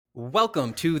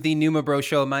Welcome to the NOOMA Bro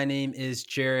Show. My name is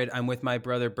Jared. I'm with my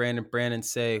brother Brandon. Brandon,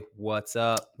 say what's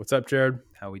up. What's up, Jared?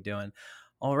 How we doing?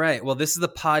 All right. Well, this is the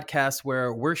podcast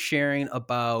where we're sharing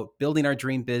about building our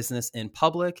dream business in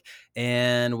public,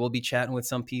 and we'll be chatting with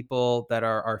some people that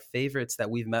are our favorites that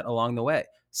we've met along the way.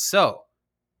 So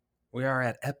we are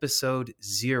at episode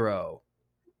 0.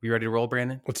 You ready to roll,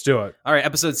 Brandon? Let's do it. All right.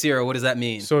 Episode 0. What does that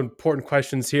mean? So important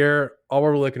questions here. All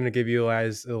we're looking to give you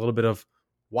guys a little bit of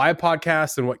why a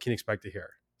podcast and what can you expect to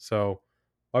hear. So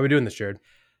why are we doing this, Jared?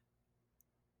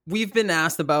 We've been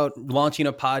asked about launching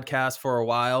a podcast for a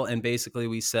while, and basically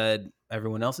we said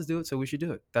everyone else is doing it, so we should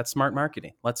do it. That's smart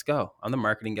marketing. Let's go. I'm the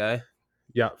marketing guy.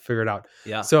 Yeah, figure it out.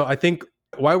 Yeah. So I think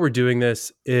why we're doing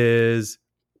this is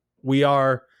we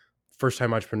are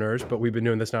first-time entrepreneurs, but we've been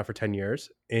doing this now for 10 years.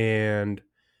 And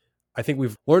I think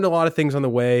we've learned a lot of things on the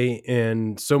way.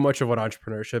 And so much of what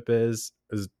entrepreneurship is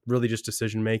really just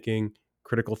decision-making,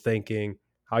 critical thinking,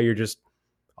 how you're just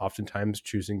oftentimes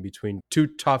choosing between two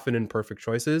tough and imperfect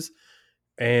choices.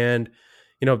 And,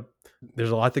 there's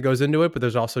a lot that goes into it, but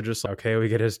there's also just, okay,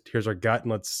 here's our gut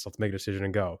and let's make a decision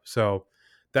and go. So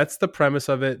that's the premise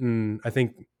of it. And I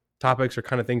think topics are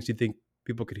kind of things you think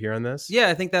people could hear on this. Yeah,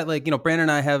 I think that Brandon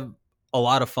and I have a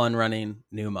lot of fun running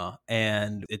NOOMA,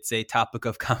 and it's a topic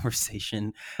of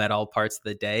conversation at all parts of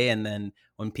the day. And then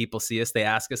when people see us, they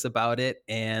ask us about it,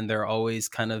 and they're always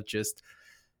kind of just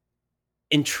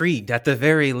intrigued at the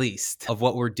very least of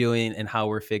what we're doing and how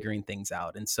we're figuring things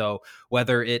out. And so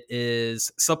whether it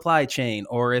is supply chain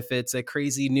or if it's a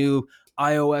crazy new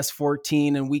iOS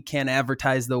 14 and we can't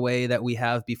advertise the way that we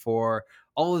have before,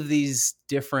 all of these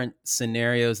different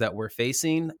scenarios that we're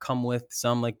facing come with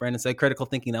some, like Brandon said, critical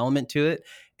thinking element to it.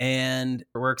 And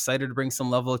we're excited to bring some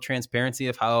level of transparency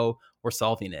of how we're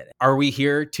solving it. Are we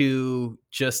here to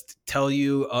just tell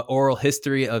you an oral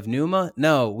history of NOOMA?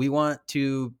 No, we want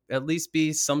to at least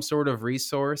be some sort of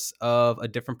resource of a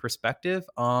different perspective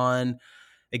on,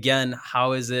 again,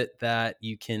 how is it that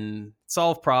you can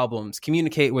solve problems,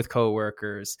 communicate with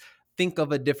coworkers, think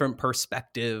of a different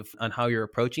perspective on how you're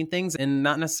approaching things, and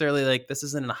not necessarily like this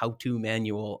isn't a how-to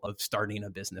manual of starting a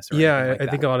business. Or I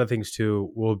think a lot of things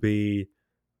too will be,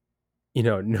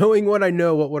 knowing what I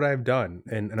know, what would I have done?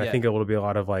 And I think it will be a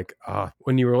lot of like,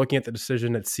 when you were looking at the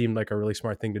decision, it seemed like a really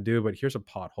smart thing to do, but here's a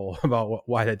pothole about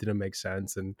why that didn't make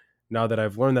sense. And now that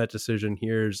I've learned that decision,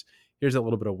 here's a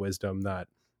little bit of wisdom that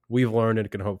we've learned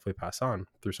and can hopefully pass on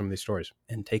through some of these stories.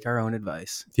 And take our own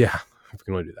advice. Yeah, if we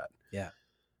can only do that. Yeah.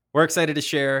 We're excited to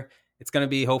share. It's going to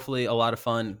be hopefully a lot of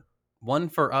fun. One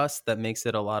for us that makes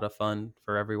it a lot of fun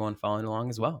for everyone following along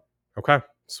as well. Okay.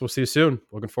 So we'll see you soon.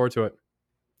 Looking forward to it.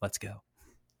 Let's go.